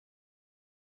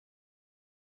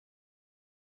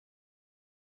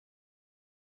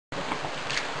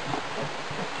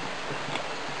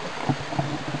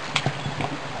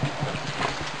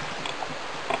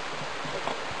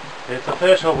It's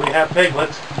official, we have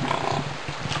piglets.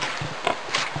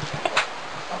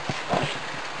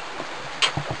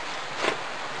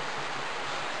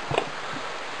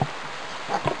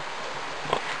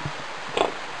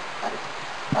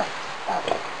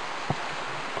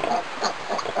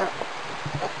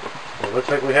 It looks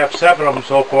like we have 7 of them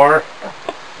so far.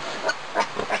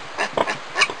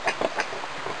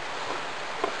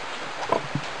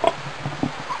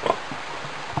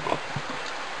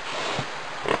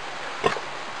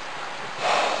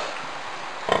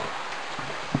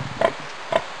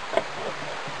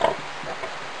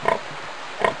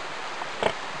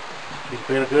 She's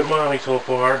been a good mommy so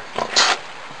far.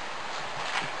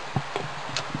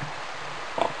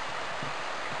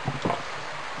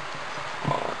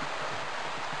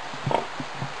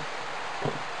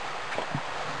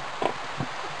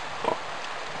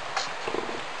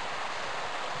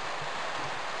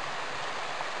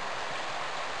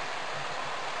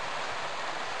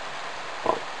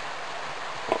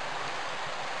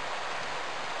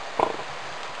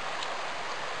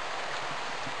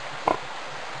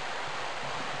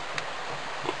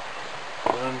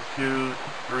 One, two,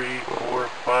 three, four,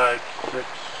 five, six.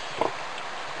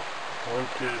 1,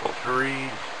 2, 3,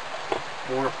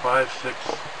 4, 5, 6,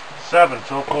 7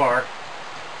 so far.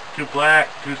 2 black,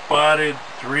 2 spotted,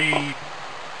 3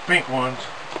 pink ones.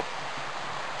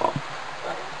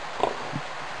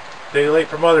 Day late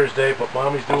for Mother's Day, but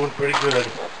Mommy's doing pretty good.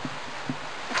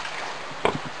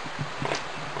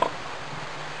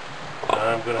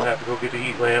 I'm gonna have to go get the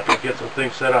heat lamp and get some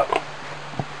things set up.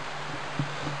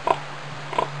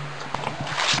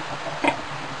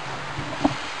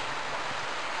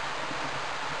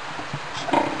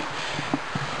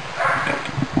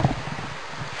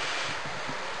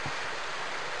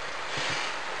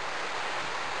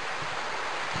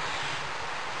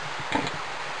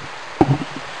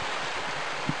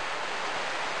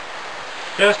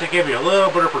 Just to give you a little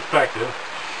bit of perspective,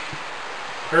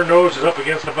 her nose is up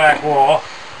against the back wall,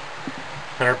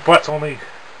 and her butt's only,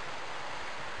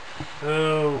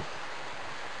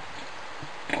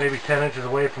 maybe 10 inches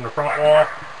away from the front wall.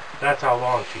 That's how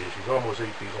long she is. She's almost 8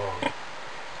 feet long.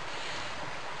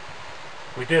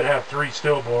 We did have 3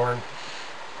 stillborn,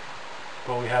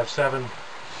 but we have 7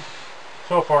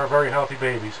 so far very healthy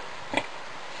babies.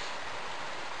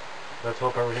 Let's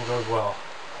hope everything goes well.